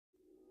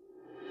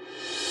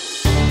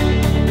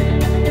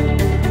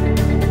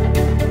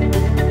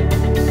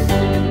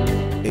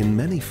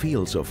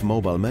fields of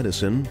mobile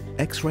medicine,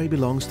 X-ray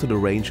belongs to the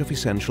range of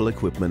essential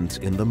equipment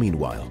in the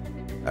meanwhile.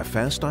 A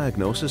fast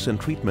diagnosis and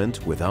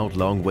treatment without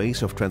long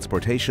ways of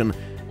transportation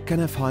can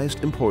have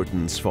highest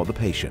importance for the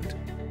patient.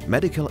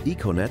 Medical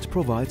ECONET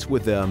provides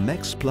with their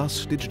Max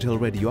Plus digital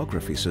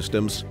radiography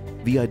systems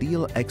the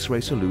ideal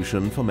X-ray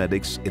solution for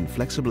medics in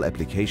flexible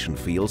application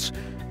fields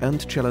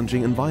and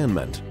challenging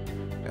environment,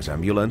 as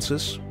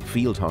ambulances,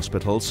 field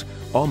hospitals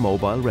or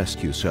mobile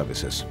rescue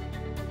services.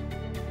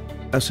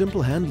 A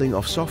simple handling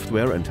of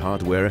software and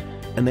hardware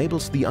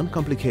enables the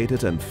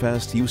uncomplicated and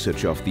fast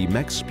usage of the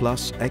Max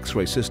Plus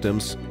X-ray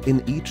systems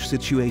in each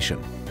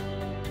situation.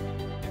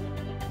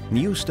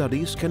 New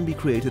studies can be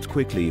created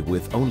quickly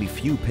with only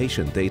few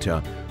patient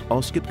data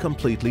or skipped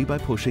completely by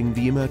pushing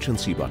the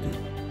emergency button.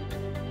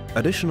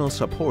 Additional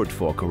support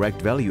for correct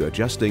value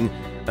adjusting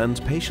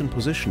and patient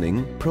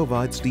positioning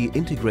provides the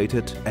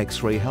integrated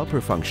X-ray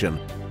helper function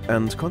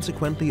and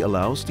consequently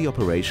allows the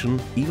operation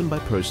even by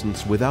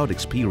persons without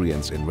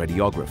experience in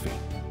radiography.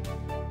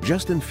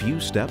 Just in few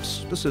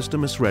steps, the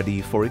system is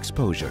ready for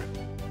exposure.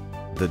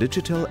 The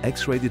digital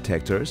X-ray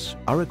detectors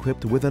are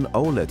equipped with an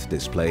OLED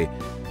display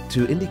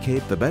to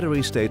indicate the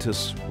battery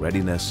status,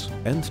 readiness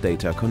and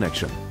data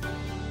connection.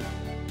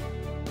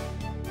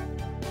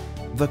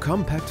 The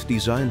compact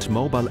designed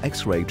mobile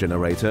X-ray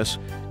generators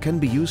can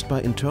be used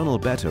by internal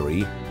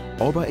battery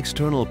or by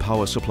external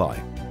power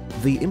supply.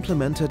 The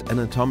implemented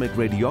anatomic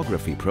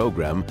radiography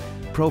program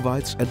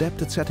provides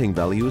adapted setting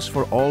values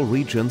for all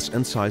regions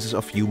and sizes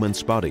of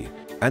human's body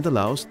and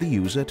allows the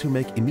user to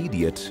make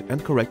immediate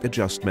and correct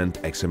adjustment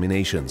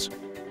examinations.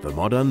 The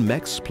modern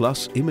Max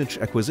Plus image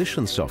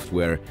acquisition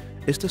software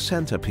is the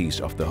centerpiece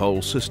of the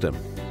whole system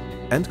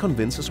and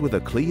convinces with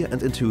a clear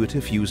and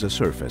intuitive user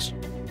surface.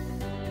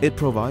 It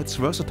provides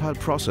versatile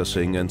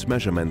processing and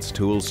measurements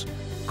tools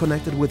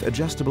connected with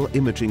adjustable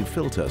imaging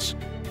filters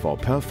for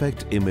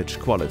perfect image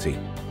quality.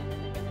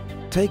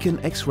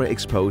 Taken X-ray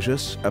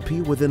exposures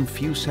appear within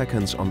few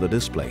seconds on the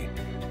display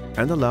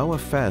and allow a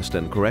fast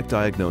and correct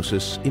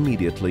diagnosis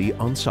immediately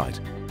on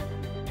site.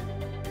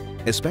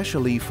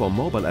 Especially for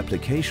mobile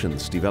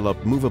applications,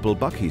 developed movable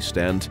Bucky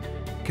stand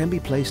can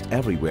be placed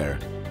everywhere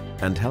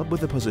and help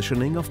with the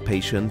positioning of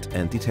patient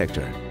and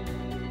detector.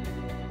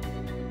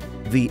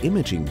 The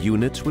imaging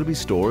unit will be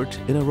stored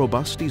in a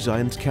robust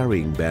designed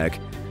carrying bag,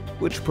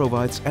 which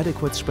provides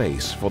adequate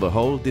space for the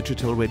whole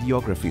digital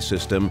radiography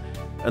system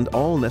and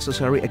all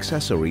necessary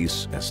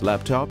accessories as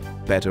laptop,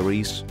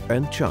 batteries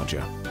and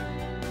charger.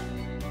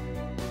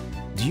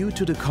 Due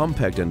to the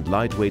compact and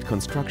lightweight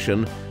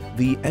construction,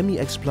 the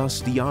MEX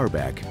Plus DR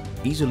bag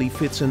easily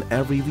fits in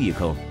every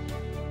vehicle,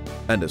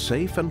 and a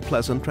safe and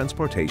pleasant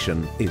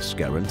transportation is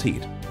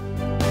guaranteed.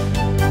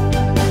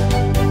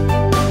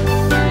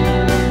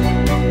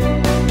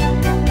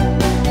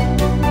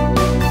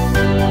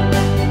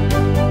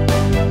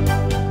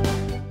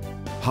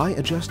 High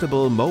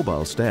adjustable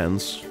mobile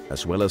stands,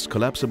 as well as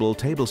collapsible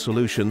table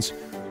solutions,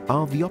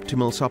 are the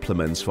optimal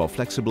supplements for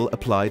flexible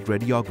applied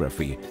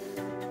radiography,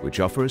 which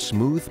offers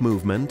smooth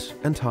movement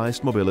and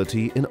highest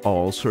mobility in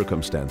all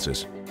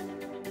circumstances.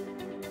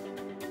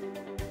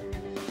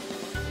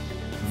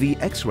 The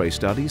X-ray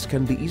studies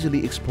can be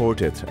easily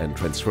exported and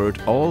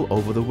transferred all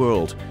over the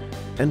world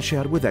and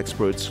shared with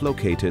experts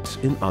located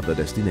in other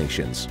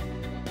destinations.